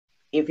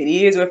If it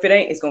is or if it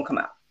ain't, it's going to come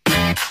out.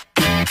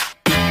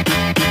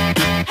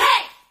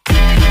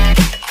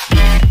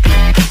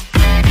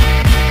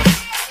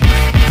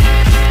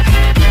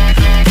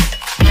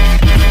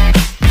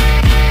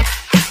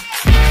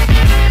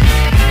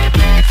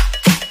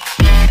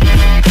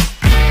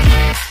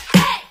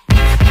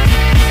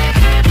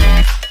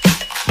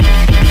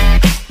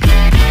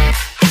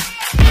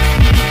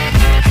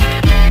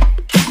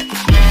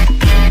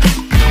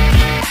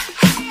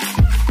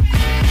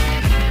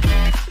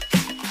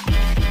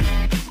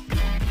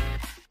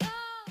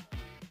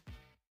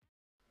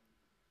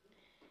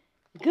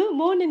 Good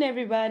morning,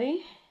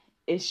 everybody.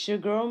 It's your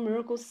girl,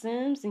 Miracle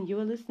Sims, and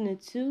you're listening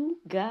to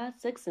God,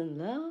 Sex, and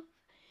Love,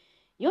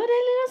 your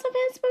daily dose of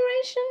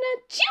inspiration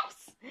and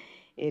juice.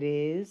 It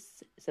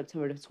is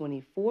September the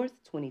 24th,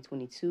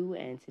 2022,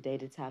 and today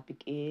the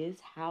topic is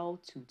how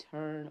to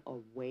turn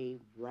away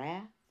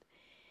wrath.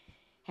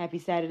 Happy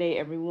Saturday,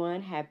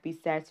 everyone. Happy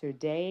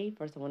Saturday.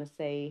 First, I want to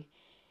say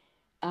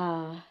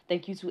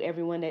thank you to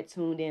everyone that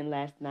tuned in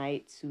last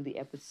night to the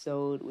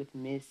episode with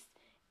Miss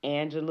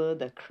Angela,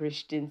 the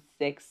Christian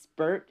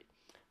sexpert.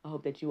 I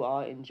hope that you all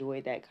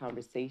enjoyed that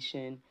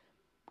conversation,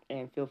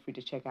 and feel free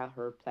to check out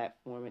her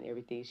platform and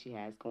everything she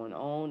has going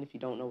on. If you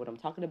don't know what I'm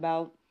talking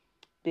about,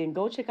 then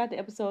go check out the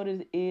episode.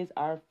 It is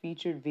our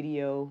featured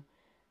video.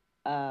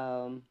 We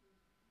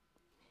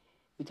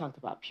talked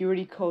about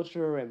purity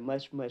culture and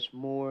much, much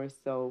more.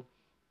 So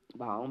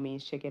by all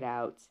means, check it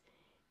out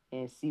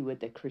and see what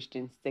the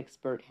Christian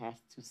sexpert has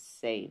to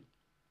say.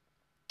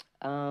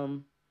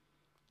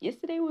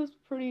 Yesterday was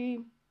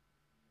pretty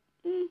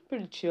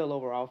chill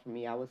overall for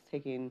me. I was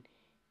taking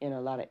in a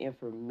lot of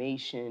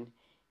information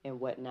and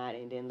whatnot,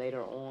 and then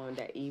later on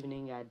that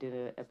evening I did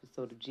an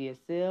episode of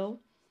GSL,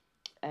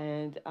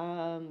 and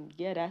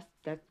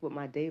that's what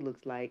my day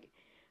looks like.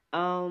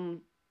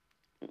 And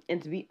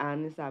to be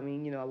honest, I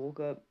mean, I woke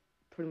up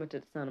pretty much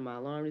at the sound of my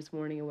alarm this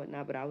morning and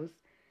whatnot, but I was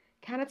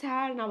kind of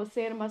tired, and I was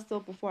saying to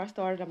myself before I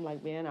started, I'm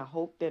like, man, I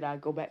hope that I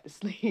go back to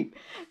sleep,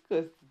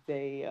 because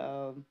they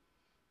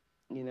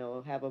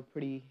have a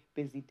pretty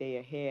busy day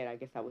ahead, I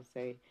guess I would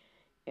say.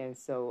 And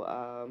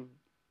so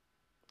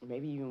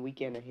maybe even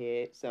weekend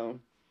ahead. So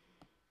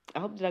I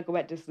hope that I go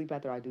back to sleep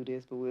after I do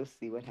this, but we'll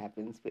see what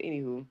happens. But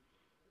anywho,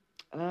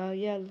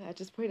 I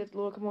just pray that the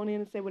Lord come on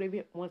in and say whatever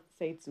He wants to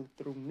say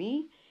through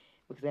me.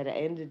 Because at the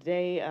end of the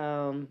day,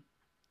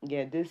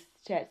 this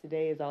chat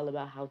today is all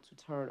about how to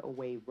turn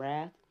away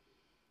wrath.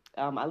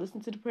 I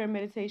listened to the prayer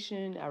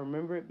meditation. I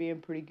remember it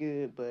being pretty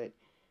good, but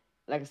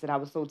like I said, I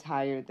was so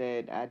tired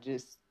that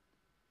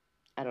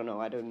I don't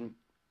know, I didn't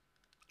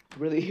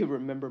really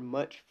remember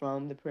much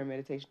from the prayer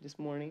meditation this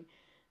morning.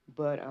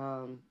 But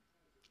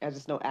I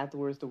just know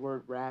afterwards the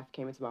word wrath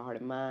came into my heart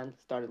and mind,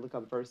 started to look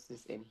up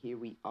verses, and here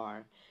we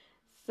are.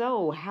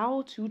 So,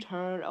 how to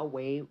turn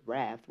away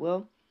wrath?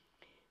 Well,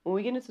 when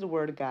we get into the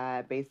Word of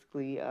God,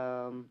 basically,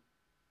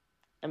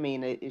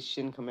 it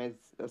shouldn't come as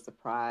a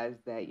surprise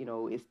that,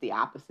 it's the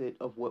opposite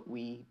of what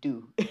we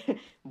do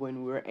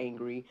when we're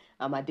angry.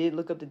 I did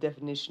look up the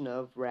definition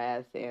of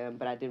wrath,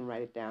 but I didn't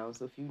write it down.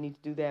 So if you need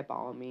to do that, by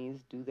all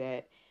means, do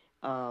that.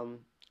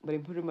 But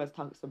it pretty much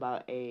talks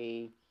about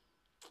a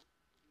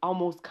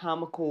almost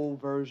comical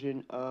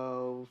version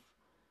of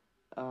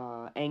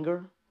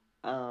anger.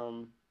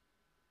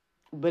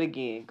 But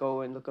again,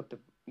 go and look up the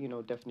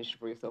definition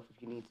for yourself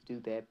if you need to do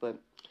that. But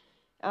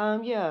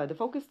the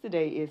focus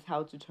today is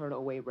how to turn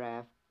away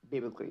wrath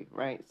biblically,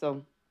 right?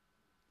 So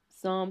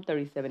Psalm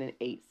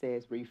 37:8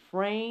 says,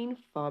 "Refrain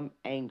from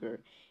anger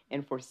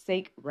and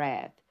forsake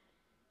wrath.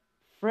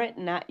 Fret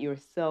not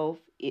yourself,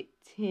 it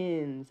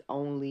tends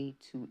only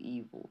to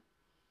evil."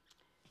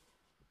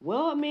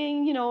 Well,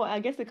 I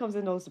guess it comes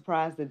as no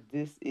surprise that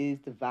this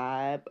is the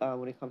vibe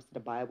when it comes to the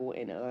Bible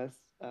and us,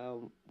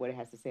 what it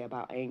has to say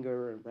about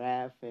anger and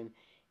wrath and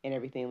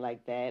everything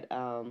like that.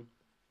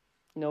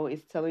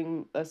 It's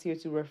telling us here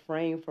to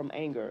refrain from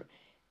anger.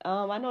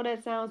 I know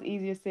that sounds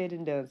easier said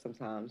than done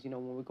sometimes.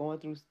 When we're going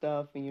through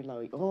stuff and you're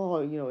like, oh,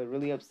 it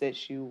really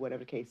upsets you,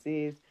 whatever the case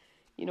is.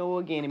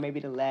 Again, it may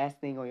be the last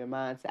thing on your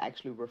mind to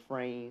actually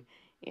refrain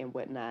and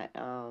whatnot.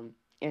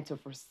 And to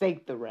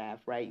forsake the wrath,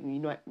 right? We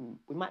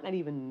might not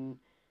even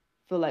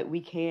feel like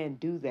we can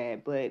do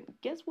that, but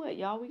guess what,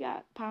 y'all? We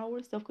got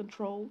power,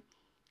 self-control,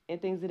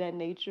 and things of that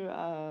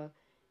nature.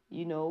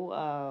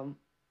 You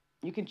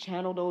can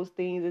channel those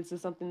things into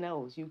something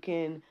else. You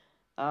can,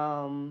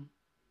 what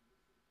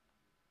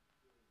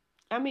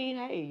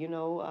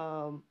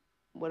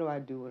do I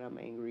do when I'm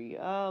angry?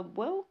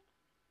 Well,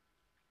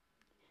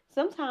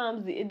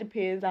 sometimes it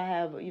depends. I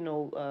have,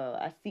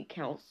 I seek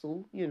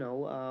counsel,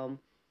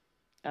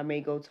 I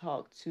may go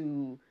talk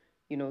to,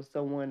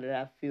 someone that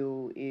I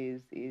feel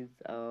is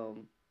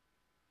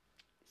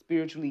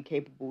spiritually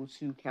capable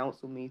to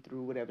counsel me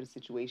through whatever the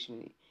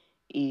situation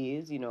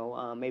is.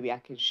 Maybe I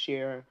can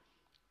share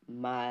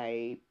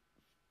my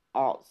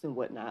thoughts and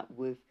whatnot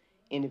with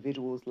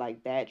individuals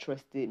like that,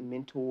 trusted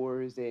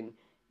mentors and,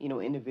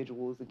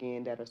 individuals,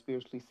 again, that are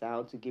spiritually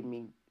sound to give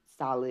me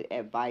solid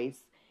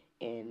advice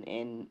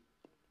and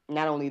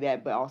not only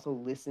that, but also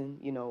listen,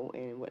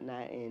 and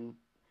whatnot, and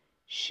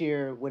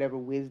share whatever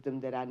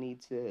wisdom that I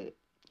need to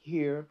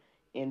hear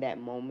in that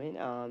moment.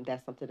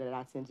 That's something that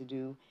I tend to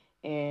do.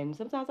 And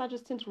sometimes I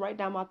just tend to write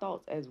down my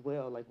thoughts as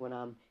well, like when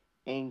I'm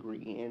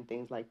angry and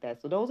things like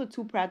that. So those are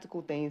two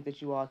practical things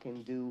that you all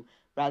can do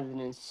rather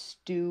than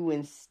stew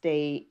and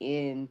stay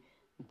in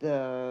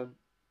the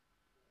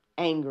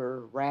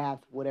anger, wrath,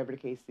 whatever the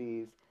case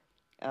is.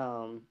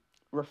 Um,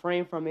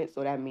 Refrain from it.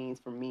 So that means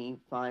for me,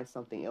 find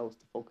something else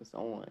to focus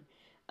on.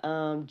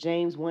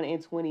 James 1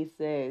 and 20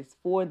 says,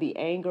 "For the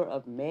anger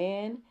of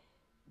man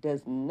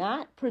does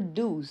not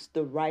produce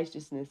the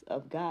righteousness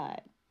of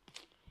God."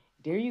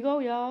 There you go,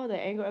 y'all. The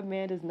anger of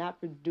man does not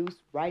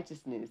produce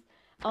righteousness.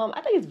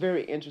 I think it's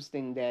very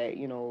interesting that,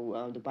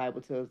 the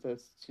Bible tells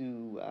us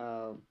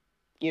to,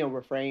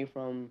 refrain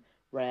from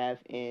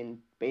wrath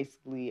and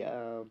basically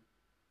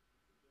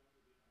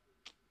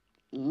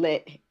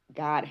let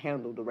God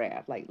handle the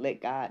wrath. Like,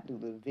 let God do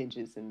the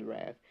vengeance and the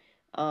wrath.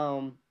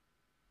 Um,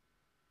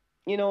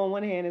 on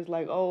one hand, it's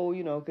like, oh,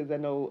 because I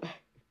know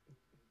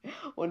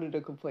one of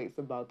the complaints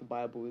about the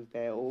Bible is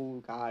that,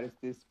 oh, God is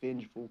this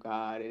vengeful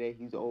God, and that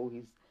he's,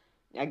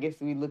 I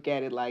guess we look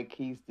at it like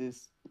he's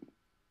this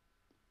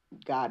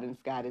God in the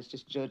sky that's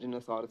just judging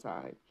us all the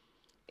time.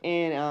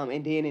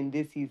 And then in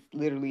this, he's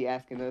literally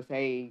asking us,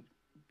 hey,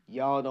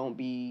 y'all don't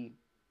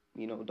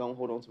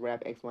hold on to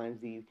rap X, Y,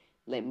 and Z.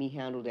 Let me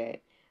handle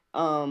that.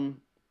 I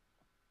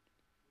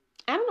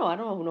don't know. I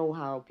don't know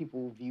how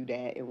people view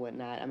that and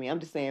whatnot. I mean, I'm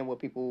just saying what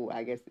people,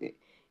 I guess,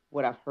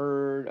 what I've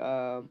heard,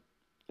 or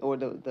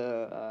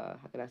the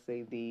how can I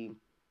say,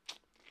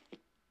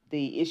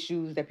 the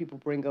issues that people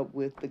bring up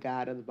with the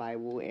God of the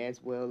Bible,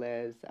 as well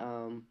as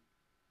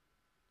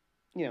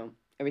you know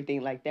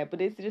everything like that.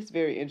 But it's just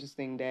very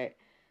interesting that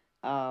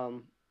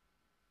um,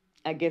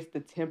 I guess the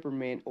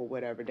temperament or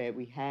whatever that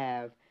we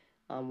have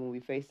when we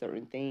face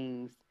certain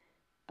things.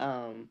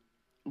 Um,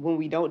 when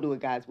we don't do it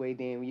God's way,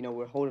 then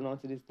we're holding on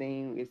to this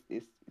thing.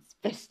 It's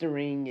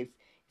festering. It's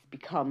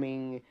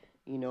becoming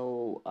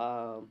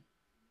a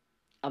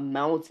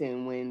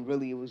mountain when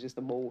really it was just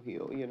a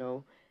molehill.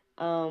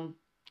 So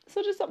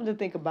just something to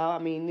think about.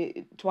 I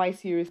mean, twice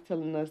here is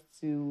telling us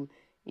to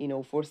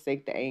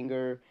forsake the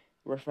anger,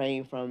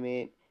 refrain from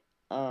it,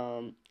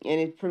 and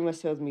it pretty much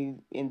tells me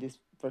in this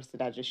verse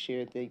that I just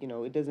shared that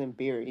it doesn't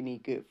bear any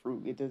good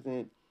fruit. It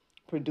doesn't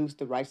produce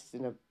the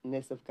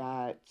righteousness of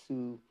God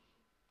to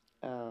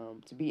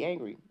be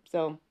angry.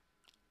 So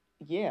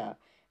yeah.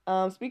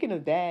 Speaking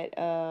of that,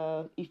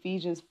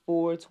 Ephesians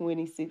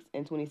 4:26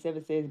 and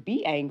 27 says,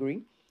 "Be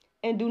angry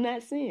and do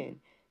not sin.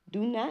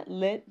 Do not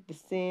let the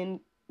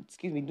sin,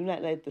 do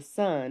not let the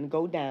sun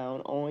go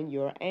down on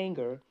your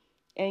anger,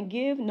 and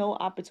give no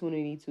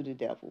opportunity to the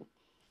devil."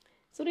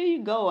 So there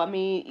you go. I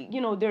mean,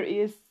 there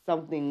is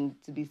something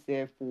to be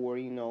said for,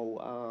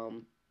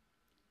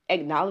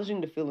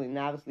 acknowledging the feeling.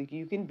 Obviously,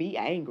 you can be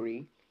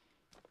angry,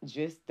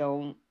 just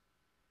don't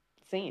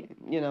sin,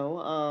 you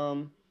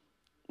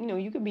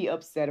can be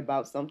upset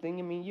about something.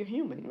 I mean, you're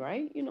human,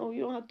 right? You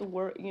don't have to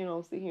work,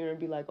 sit here and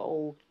be like,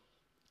 oh,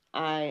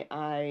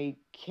 I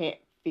can't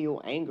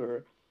feel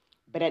anger.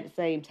 But at the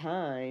same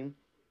time,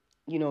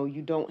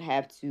 you don't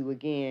have to,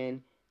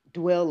 again,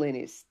 dwell in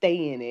it,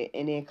 stay in it,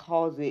 and then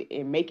cause it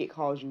and make it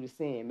cause you to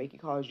sin, make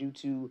it cause you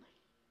to,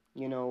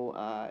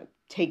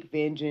 take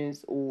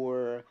vengeance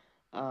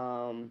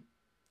um,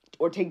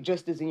 or take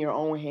justice in your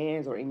own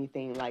hands or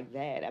anything like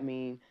that. I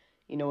mean,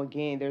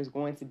 again, there's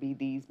going to be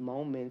these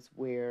moments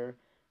where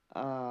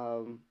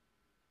um,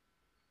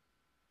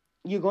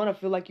 you're going to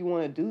feel like you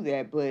want to do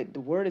that, but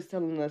the word is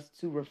telling us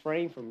to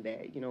refrain from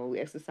that,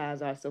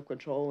 exercise our self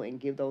control and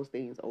give those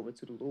things over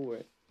to the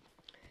Lord.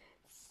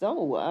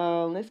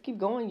 So let's keep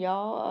going,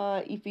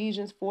 y'all.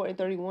 Ephesians 4 and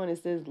 31,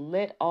 it says,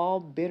 "Let all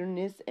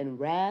bitterness and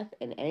wrath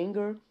and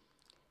anger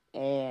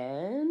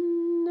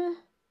and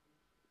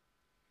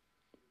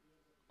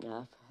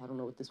I don't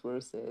know what this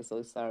word says,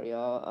 so sorry,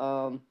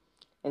 y'all.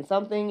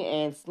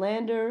 And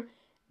slander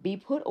be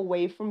put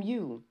away from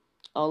you,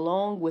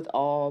 along with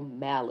all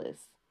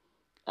malice."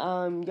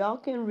 Y'all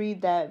can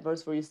read that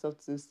verse for yourself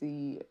to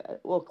see.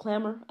 Well,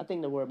 clamor. I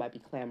think the word might be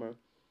clamor.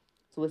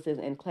 So it says,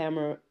 "And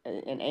clamor,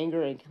 and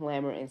anger, and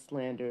clamor, and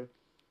slander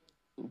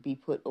be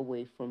put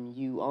away from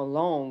you,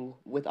 along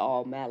with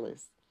all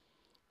malice."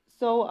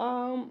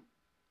 So,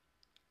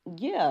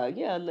 yeah,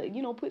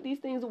 put these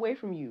things away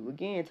from you.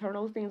 Again, turn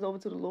those things over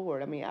to the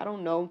Lord. I mean, I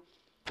don't know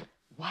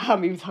why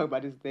I'm even talking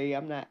about this day.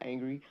 I'm not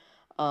angry.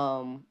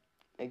 Um,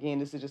 Again,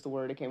 this is just a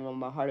word that came on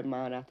my heart and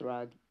mind after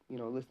I,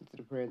 listened to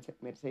the prayer and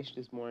meditation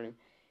this morning.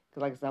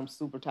 Because, like I said, I'm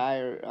super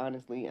tired,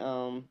 honestly.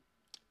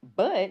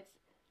 But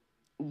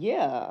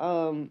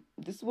yeah,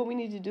 this is what we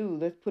need to do.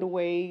 Let's put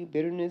away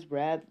bitterness,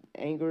 wrath,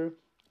 anger,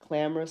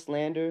 clamor,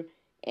 slander,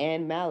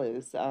 and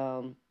malice.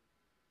 You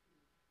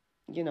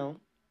know,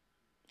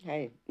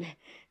 hey,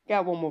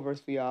 got one more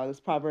verse for y'all.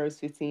 It's Proverbs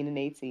 15 and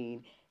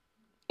 18.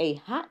 "A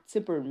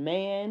hot-tempered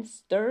man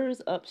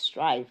stirs up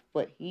strife,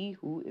 but he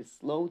who is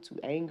slow to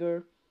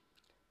anger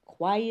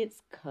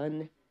quiets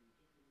contention."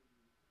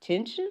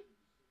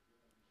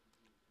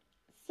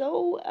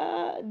 So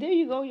there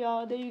you go,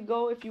 y'all. There you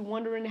go. If you're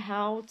wondering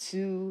how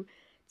to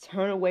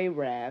turn away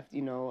wrath,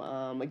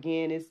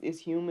 again, it's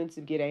human to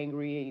get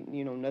angry.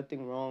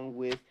 Nothing wrong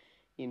with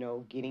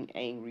getting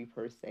angry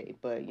per se,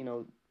 but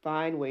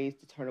find ways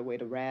to turn away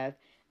the wrath.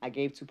 I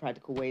gave 2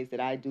 practical ways that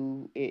I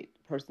do it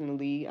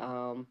personally.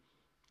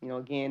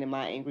 Again, in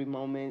my angry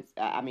moments,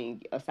 I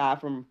mean, aside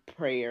from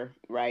prayer,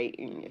 right?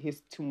 And here's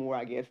 2 more,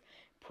 I guess.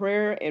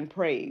 Prayer and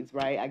praise,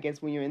 right? I guess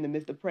when you're in the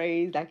midst of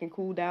praise, that can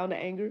cool down the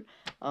anger.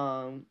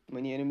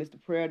 When you're in the midst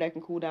of prayer, that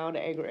can cool down the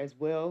anger as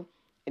well.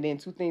 And then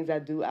 2 things I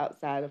do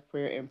outside of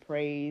prayer and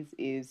praise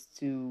is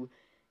to,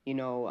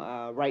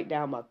 write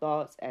down my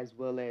thoughts as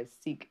well as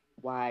seek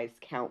wise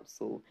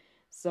counsel.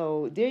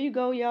 So there you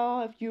go,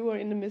 y'all. If you are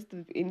in the midst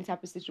of any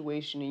type of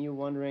situation and you're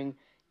wondering,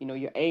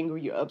 you're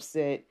angry, you're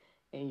upset,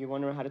 and you're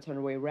wondering how to turn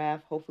away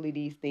wrath, hopefully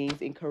these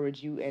things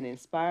encourage you and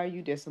inspire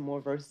you. There's some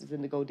more verses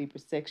in the Go Deeper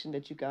section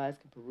that you guys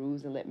can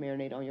peruse and let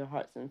marinate on your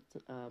hearts and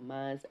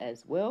minds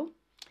as well.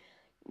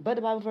 But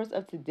the Bible verse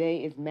of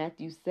today is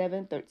Matthew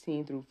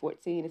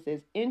 7:13-14. It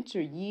says, "Enter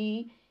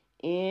ye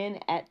in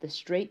at the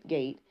strait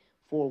gate,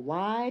 for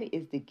wide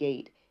is the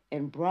gate,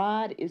 and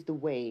broad is the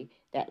way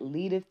that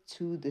leadeth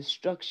to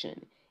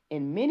destruction,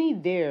 and many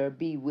there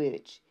be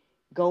which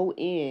go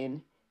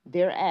in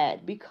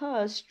thereat,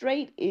 because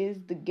strait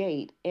is the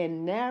gate,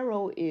 and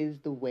narrow is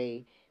the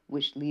way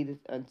which leadeth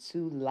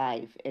unto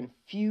life, and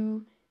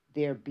few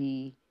there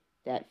be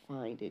that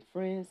find it."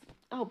 Friends,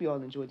 I hope you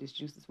all enjoyed this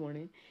juice this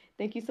morning.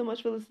 Thank you so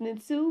much for listening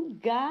to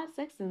God,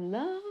 Sex, and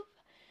Love,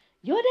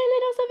 your daily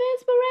dose of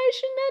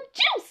inspiration and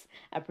juice.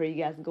 I pray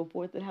you guys can go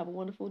forth and have a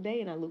wonderful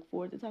day, and I look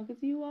forward to talking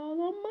to you all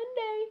on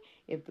Monday,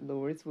 if the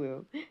Lord's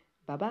will.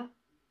 Bye-bye.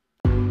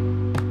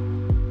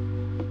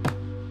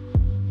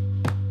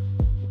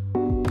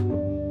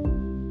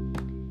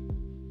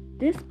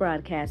 This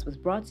broadcast was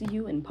brought to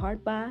you in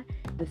part by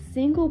the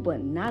Single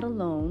But Not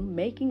Alone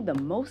Making the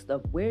Most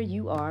of Where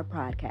You Are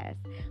podcast,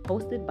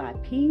 hosted by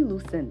P.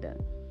 Lucinda.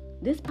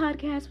 This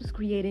podcast was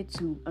created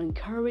to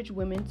encourage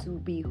women to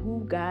be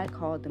who God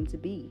called them to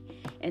be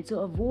and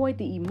to avoid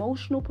the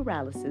emotional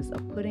paralysis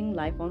of putting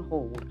life on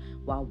hold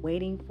while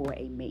waiting for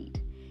a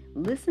mate.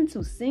 Listen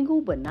to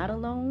Single But Not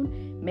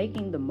Alone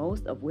Making the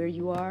Most of Where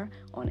You Are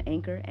on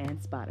Anchor and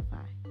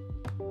Spotify.